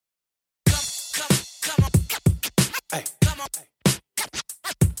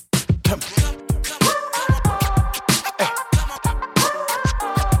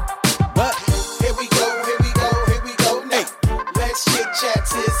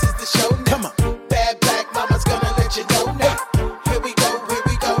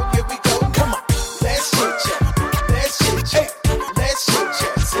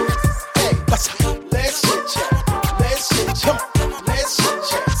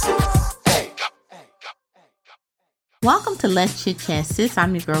Welcome to Let's Chit Chat Sis.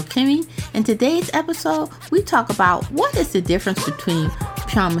 I'm your girl Kimmy. In today's episode, we talk about what is the difference between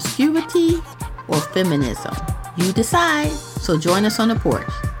promiscuity or feminism. You decide, so join us on the porch.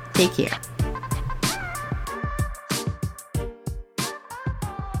 Take care.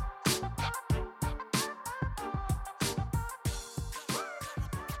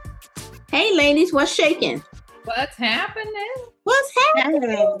 Hey ladies, what's shaking? What's happening? What's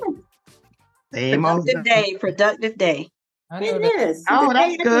happening? Productive day. It is. Oh,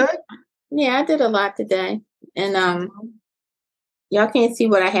 that's good. Yeah, I did a lot today. And y'all can't see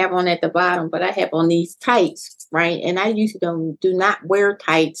what I have on at the bottom, but I have on these tights, right? And I usually do not wear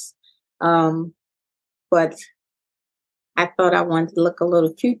tights. But I thought I wanted to look a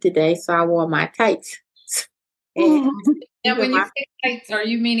little cute today, so I wore my tights. And when you say tights, are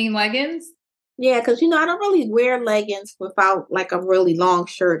you meaning leggings? Yeah, because, I don't really wear leggings without like a really long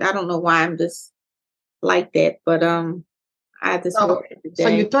shirt. I don't know why I'm just like that, but I just wore it today. So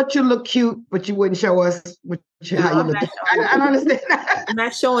you thought you looked cute, but you wouldn't show us how you look. I don't understand that. I'm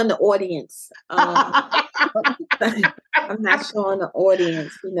not showing the audience. I'm not showing the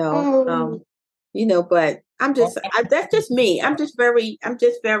audience, but I'm just, that's just me. I'm just very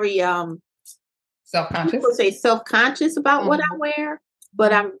self-conscious. People say self-conscious about what I wear,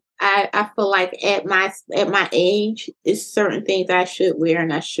 but I feel like at my age, it's certain things I should wear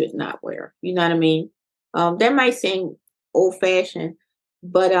and I should not wear. You know what I mean? That might seem old-fashioned,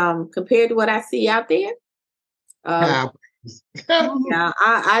 but compared to what I see out there, I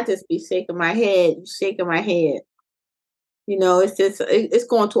just be shaking my head. It's just it's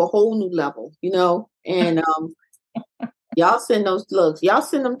going to a whole new level, and y'all send those looks, y'all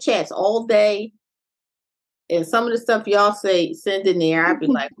send them chats all day. And some of the stuff y'all send in there, I'd be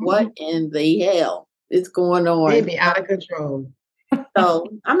like, what in the hell is going on? They'd be out of control. So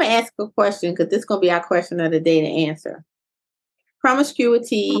I'm going to ask a question because this is going to be our question of the day to answer.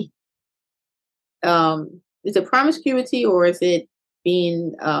 Promiscuity, is it promiscuity or is it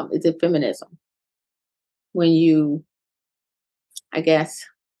is it feminism? When you, I guess,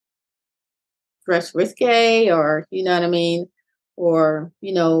 dress risque or, you know what I mean? Or,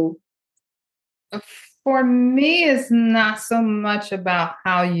 For me, it's not so much about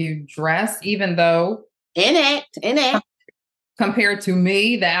how you dress, even though and act. Compared to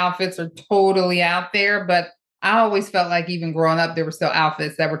me, the outfits are totally out there. But I always felt like even growing up, there were still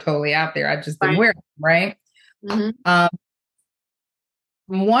outfits that were totally out there. I just didn't wear them, right? Mm-hmm. I'm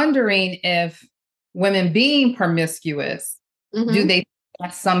wondering if women being promiscuous, do they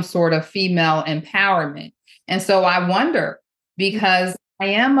have some sort of female empowerment? And so I wonder, because I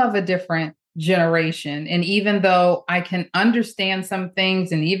am of a different generation. And even though I can understand some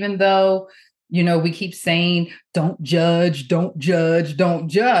things, and even though, we keep saying, don't judge, but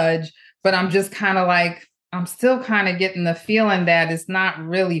I'm just kind of like, I'm still kind of getting the feeling that it's not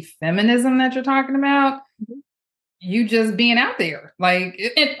really feminism that you're talking about. You just being out there. Like,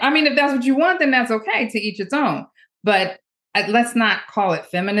 if that's what you want, then that's okay, to each its own. But let's not call it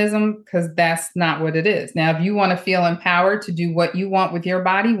feminism, because that's not what it is. Now, if you want to feel empowered to do what you want with your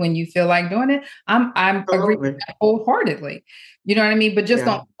body when you feel like doing it, I'm agreeing with that wholeheartedly. You know what I mean? But just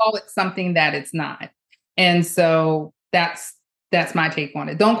don't call it something that it's not. And so that's my take on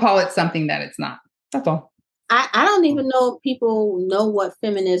it. Don't call it something that it's not. That's all. I don't even know if people know what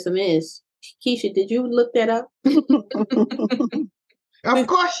feminism is. Keisha, did you look that up? Of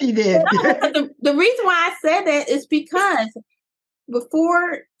course she did. The reason why I said that is because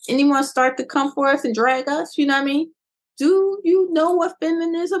before anyone start to come for us and drag us, you know what I mean? Do you know what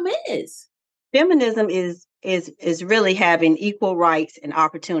feminism is? Feminism is really having equal rights and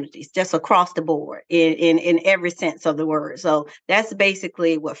opportunities just across the board in every sense of the word. So that's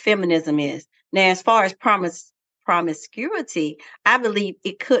basically what feminism is. Now, as far as promiscuity, I believe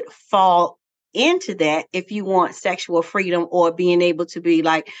it could fall into that if you want sexual freedom or being able to be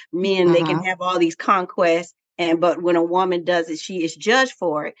like men. They can have all these conquests, but when a woman does it, she is judged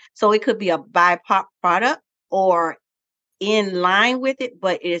for it. So it could be a byproduct or in line with it,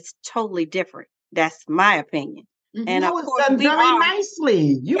 but it's totally different. That's my opinion. And of course, done very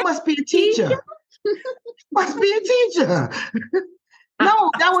nicely. You must be a teacher. Must be a teacher.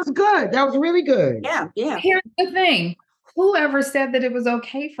 No, that was good. That was really good. Yeah. Here's the thing. Whoever said that it was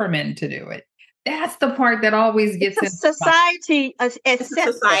okay for men to do it? That's the part that always gets in society. It's a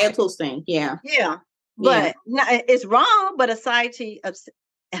societal thing. Yeah. But it's wrong. But society accepts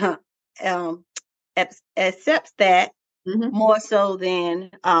that more so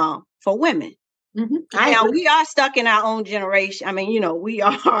than for women. Now we are stuck in our own generation. I mean, we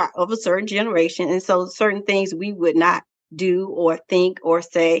are of a certain generation, and so certain things we would not do or think or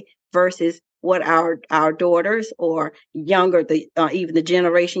say versus what our daughters or younger, even the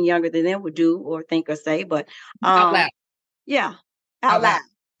generation younger than them would do or think or say. But out loud. Yeah, out loud.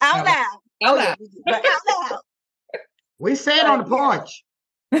 But out loud. We say it on the porch.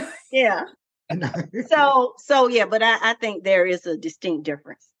 Yeah. So yeah, but I think there is a distinct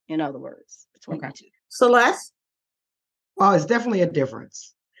difference, in other words, between the two. Celeste? Well, it's definitely a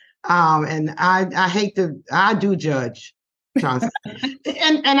difference. And I do judge, Johnson.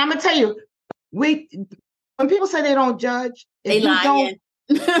 and I'm gonna tell you, when people say they don't judge, they lying.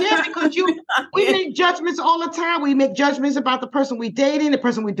 Yeah, because we make judgments all the time. We make judgments about the person we dating, the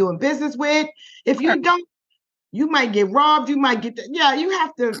person we're doing business with. If you don't, you might get robbed. You might get you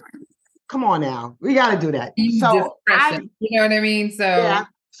have to. Come on now, we got to do that. So you know what I mean. So yeah.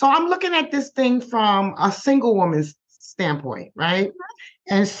 So I'm looking at this thing from a single woman's standpoint, right?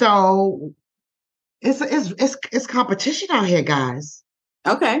 And so it's competition out here, guys.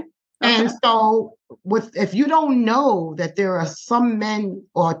 Okay. And so if you don't know that there are some men,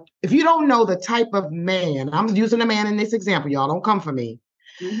 or if you don't know the type of man, I'm using a man in this example, y'all don't come for me.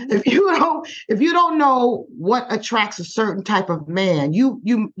 Mm-hmm. If you don't know what attracts a certain type of man, you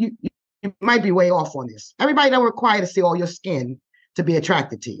might be way off on this. Everybody don't require to see all your skin to be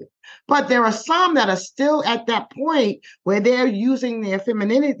attracted to you. But there are some that are still at that point where they're using their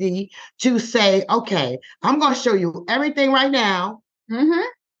femininity to say, okay, I'm going to show you everything right now. Mm-hmm. You're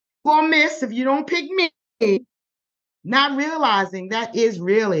going to miss if you don't pick me. Not realizing that is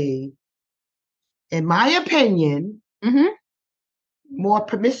really, in my opinion, more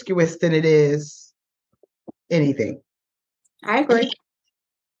promiscuous than it is anything. I agree.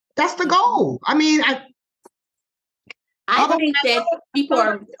 That's the goal. I mean, I think that people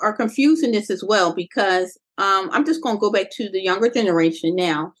are confusing this as well, because I'm just going to go back to the younger generation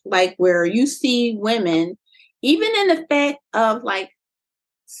now, like where you see women, even in the fact of like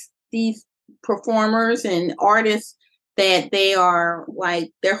these performers and artists, that they are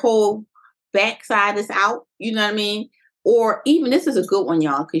like their whole backside is out, you know what I mean? Or even, this is a good one,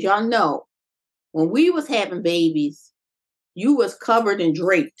 y'all, because y'all know when we was having babies, you was covered and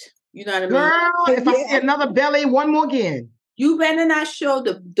draped. You know what I mean? Girl, if I see another belly, one more again. You better not show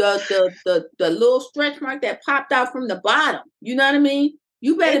the little stretch mark that popped out from the bottom. You know what I mean?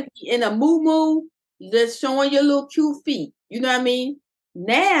 You better be in a moo-moo that's showing your little cute feet. You know what I mean?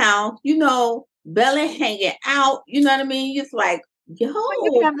 Now, belly hanging out. You know what I mean? It's like, yo.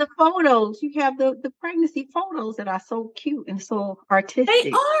 You have the photos. You have the pregnancy photos that are so cute and so artistic.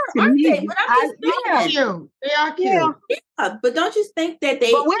 They are, aren't they? But I'm just saying. They are cute. Yeah, but don't you think that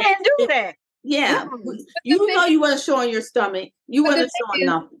they... But we didn't do that. Yeah. You weren't showing your stomach. You weren't showing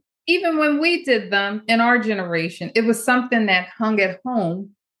nothing. Even when we did them in our generation, it was something that hung at home,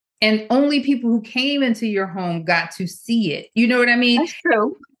 and only people who came into your home got to see it. You know what I mean? That's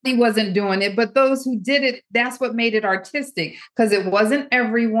true. He wasn't doing it, but those who did it, that's what made it artistic, because it wasn't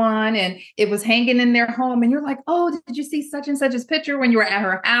everyone, and it was hanging in their home. And you're like, oh, did you see such and such's picture when you were at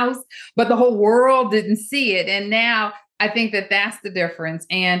her house? But the whole world didn't see it. And now I think that that's the difference.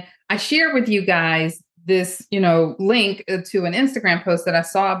 And I shared with you guys this, link to an Instagram post that I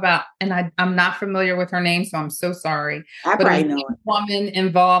saw about, and I'm not familiar with her name, so I'm so sorry. I probably know a woman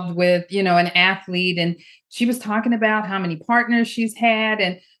involved with, an athlete, and she was talking about how many partners she's had,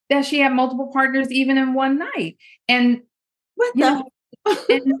 and that she had multiple partners even in one night. And and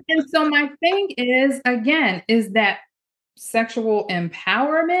so my thing is, again, is that sexual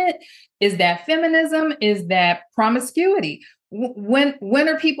empowerment? Is that feminism? Is that promiscuity? When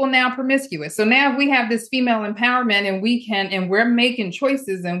are people now promiscuous? So now we have this female empowerment, and we're making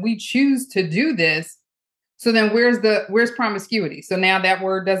choices, and we choose to do this. So then where's promiscuity? So now that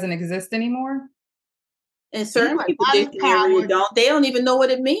word doesn't exist anymore? And certain people they don't even know what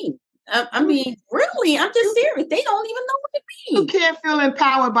it means. I mean, really, I'm just serious. They don't even know what it means. You can't feel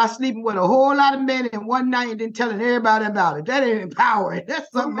empowered by sleeping with a whole lot of men in one night and then telling everybody about it. That ain't empowering.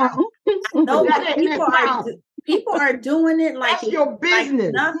 That's something else. No, people are doing it like that's your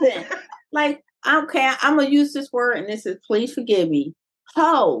business. Like nothing. Like, okay, I'm gonna use this word, and this is, please forgive me,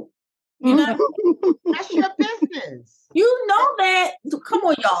 hoe. You know, that's your business. You know that. Come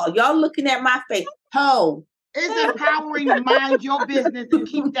on, y'all looking at my face. Hoe. It's empowering to mind your business and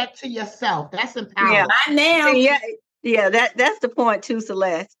keep that to yourself. That's empowering. Yeah, not now. Yeah, that's the point too,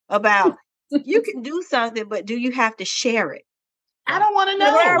 Celeste, about you can do something, but do you have to share it? I don't want to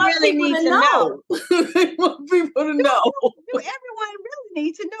know. I really need to know. I want people to know. Everyone really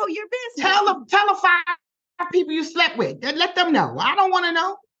needs to know your business. Tell the 5 people you slept with. Let them know. I don't want to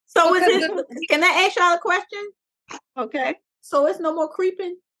know. So can I ask y'all a question? Okay. So it's no more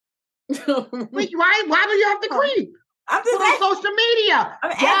creeping? Wait, why do you have to creep? I'm just on social media.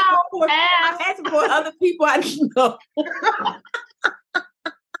 I'm asking for other people I know.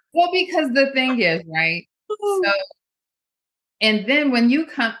 Well, because the thing is, right? So, and then when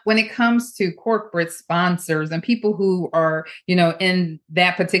it comes to corporate sponsors and people who are, in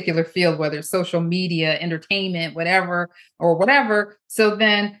that particular field, whether it's social media, entertainment, whatever. So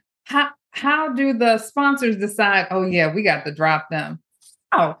then how do the sponsors decide, oh yeah, we got to drop them?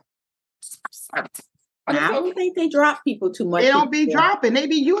 Oh, I don't think they drop people too much. They don't be dropping. They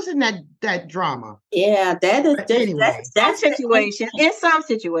be using that drama. Yeah, that is anyway. That's situation. In some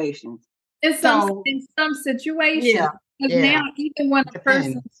situations. In some situations. Yeah. Because now, even when a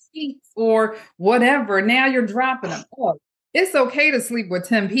person speaks or whatever, now you're dropping them. Oh, it's okay to sleep with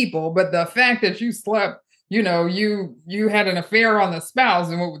 10 people, but the fact that you slept, you had an affair on the spouse,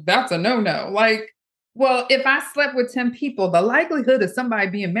 and that's a no-no. Like, well, if I slept with 10 people, the likelihood of somebody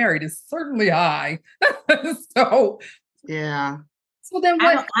being married is certainly high. So, yeah. So then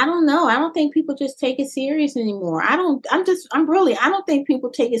what? I don't know. I don't think people just take it serious anymore. I don't think people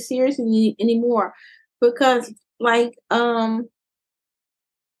take it serious anymore because like, when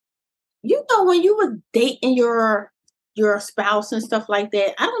you were dating your spouse and stuff like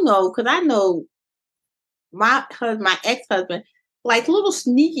that, I don't know. Cause I know my ex-husband, like little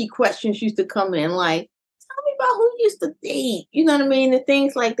sneaky questions used to come in, like, tell me about who you used to date. You know what I mean? And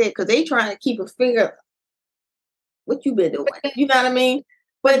things like that. Cause they trying to keep a finger. What you been doing? You know what I mean?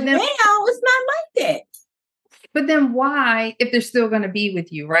 But now it's not like that. But then why, if they're still going to be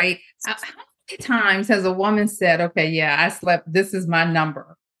with you, right? How many times has a woman said, okay, yeah, I slept, this is my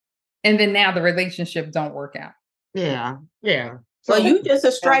number. And then now the relationship don't work out. Yeah. Yeah. So you just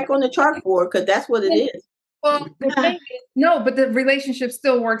a strike on the chalkboard because that's what it is. Well, the thing is, no, but the relationship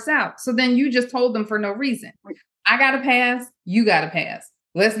still works out. So then you just told them for no reason. I got to pass. You got to pass.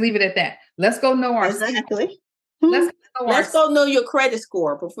 Let's leave it at that. Let's go know our exactly. Let's go know your credit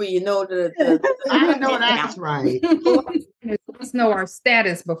score before you know the I know that's right. Let's know our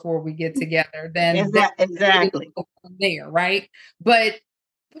status before we get together. Then exactly there, right? But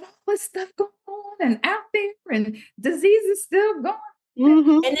all this stuff going on and out there, and disease is still going.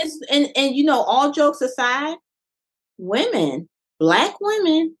 Mm-hmm. And it's and all jokes aside, Black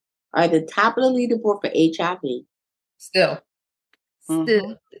women are the top of the leaderboard for HIV. Still.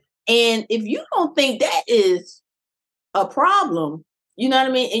 And if you don't think that is a problem, you know what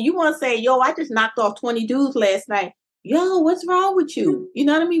I mean? And you want to say, yo, I just knocked off 20 dudes last night. Yo, what's wrong with you? You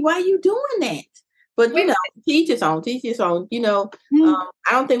know what I mean? Why are you doing that? But, teach his own. I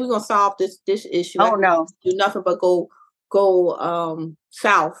don't think we're going to solve this issue. Oh, no. Do nothing but go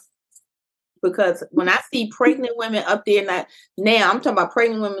south. Because when I see pregnant women up there, now I'm talking about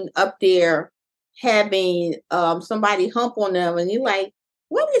pregnant women up there having somebody hump on them, and you're like,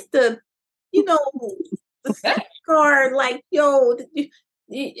 what is the sex card? Like, yo,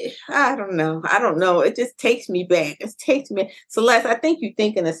 I don't know. It just takes me back. It takes me. Celeste, I think you're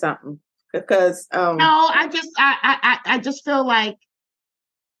thinking of something because no, I just feel like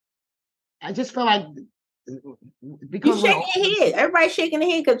because you shaking your head. Everybody's shaking their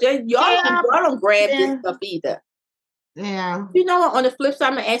head because y'all don't grab this stuff either. Yeah. You know what? On the flip side,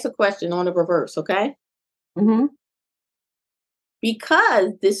 I'm gonna ask a question on the reverse, okay? Mm-hmm.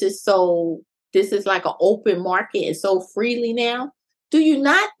 Because this is like an open market and so freely now. Do you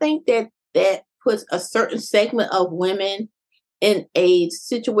not think that puts a certain segment of women in a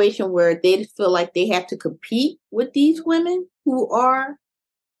situation where they feel like they have to compete with these women who are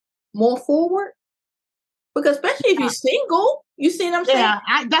more forward? Because especially if you're single, you see what I'm saying?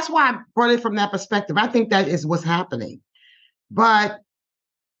 Yeah, that's why I brought it from that perspective. I think that is what's happening. But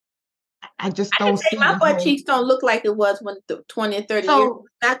I just don't see my butt cheeks don't look like it was when 20 and 30 years.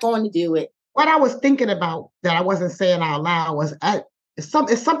 It's not going to do it. What I was thinking about that I wasn't saying out loud was it's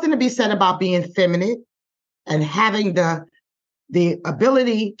something to be said about being feminine and having the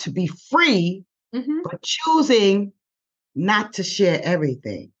ability to be free, but choosing not to share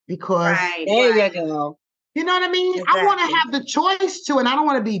everything. Because there you go. You know what I mean? Exactly. I want to have the choice to, and I don't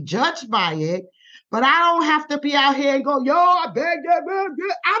want to be judged by it, but I don't have to be out here and go, yo, I beg that.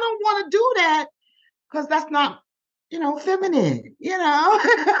 I don't want to do that because that's not, feminine,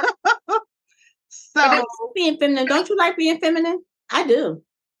 So being feminine, don't you like being feminine? I do.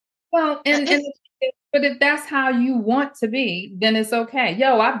 Well, but if that's how you want to be, then it's okay.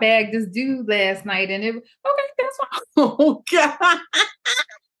 Yo, I bagged this dude last night, and that's fine. Oh God,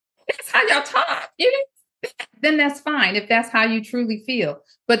 that's how y'all talk. Then that's fine if that's how you truly feel.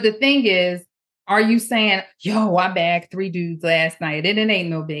 But the thing is, are you saying, yo, I bagged 3 dudes last night and it ain't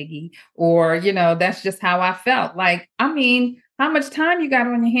no biggie? Or, that's just how I felt. Like, I mean, how much time you got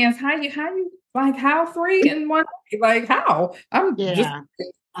on your hands? How you Like, how 3 in 1 day? Like, how?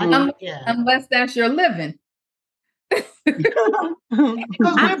 Unless that's your living. Because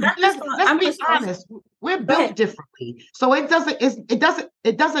let's be honest, we're built differently, so it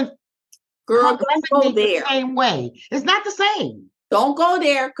doesn't girl, don't go there the same way. It's not the same. Don't go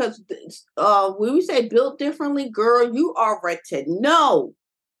there, because when we say built differently, girl, you already know.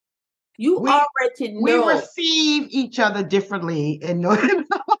 We receive each other differently, and I don't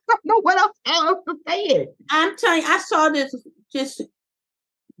know what else to say it. I'm telling you, I saw this just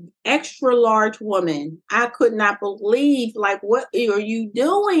extra large woman. I could not believe, like, what are you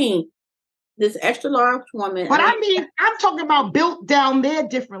doing? This extra large woman. But I mean, I'm talking about built down there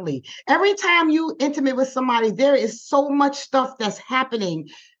differently. Every time you intimate with somebody, there is so much stuff that's happening.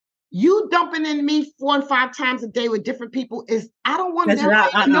 You dumping in me 4 and 5 times a day with different people I don't want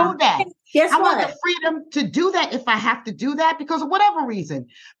everybody to know that. I want the freedom to do that if I have to do that because of whatever reason.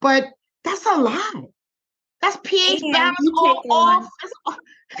 But that's a lie. That's pH balance all off.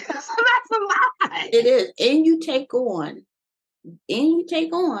 That's a lie. It is. And you take on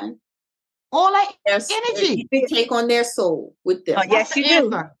all that energy. You take on their soul with them. Oh, yes, you do.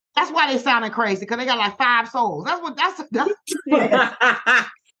 That's why they sounding crazy, because they got like 5 souls. That's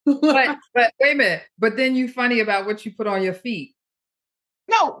But wait a minute. But then you funny about what you put on your feet.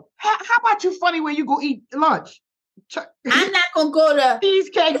 No. How about you funny when you go eat lunch? I'm not gonna go to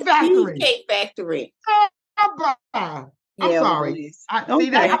Cheesecake Factory. I'm sorry. I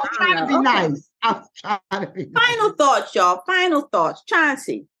was trying to be nice. Final thoughts, y'all. Final thoughts.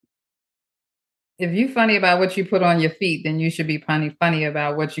 Chauncey. If you funny about what you put on your feet, then you should be funny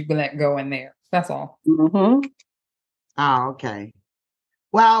about what you let go in there. That's all. Mm-hmm. Oh, okay.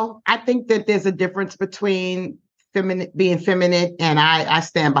 Well, I think that there's a difference between being feminine, and I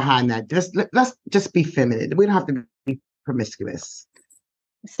stand behind that. Let's just be feminine. We don't have to be promiscuous.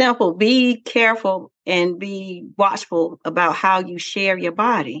 Simple. Be careful and be watchful about how you share your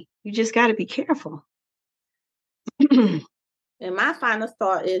body. You just got to be careful. And my final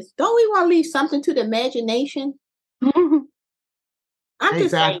thought is, don't we want to leave something to the imagination? I'm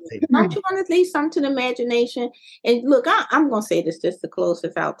just saying, don't you want to leave something to the imagination? And look, I'm going to say this just to close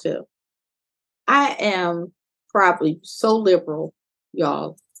this out too. I am probably so liberal,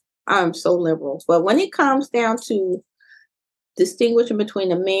 y'all. I'm so liberal. But when it comes down to distinguishing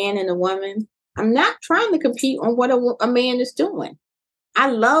between a man and a woman, I'm not trying to compete on what a man is doing.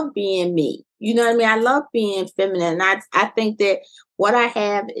 I love being me. You know what I mean? I love being feminine. And I think that what I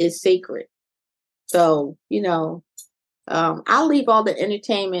have is sacred. So, I'll leave all the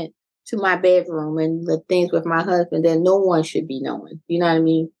entertainment to my bedroom and the things with my husband that no one should be knowing. You know what I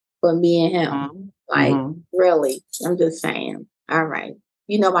mean? But me and him. Really, I'm just saying. All right.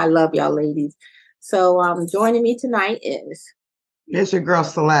 I love y'all ladies. So joining me tonight is... It's your girl,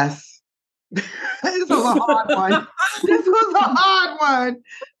 Celeste. This was a hard one. This was a hard one.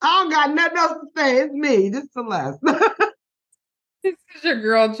 I don't got nothing else to say. It's me. This is Celeste. This is your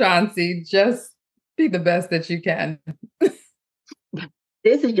girl, Chauncey. Just be the best that you can.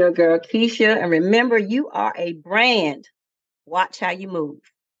 This is your girl, Keisha. And remember, you are a brand. Watch how you move.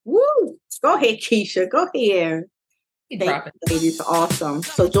 Woo! Go ahead, Keisha. Go ahead. Thank you, ladies. Awesome.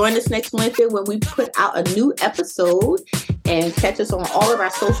 So join us next Wednesday when we put out a new episode, and catch us on all of our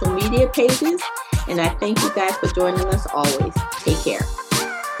social media pages. And I thank you guys for joining us always. Take care.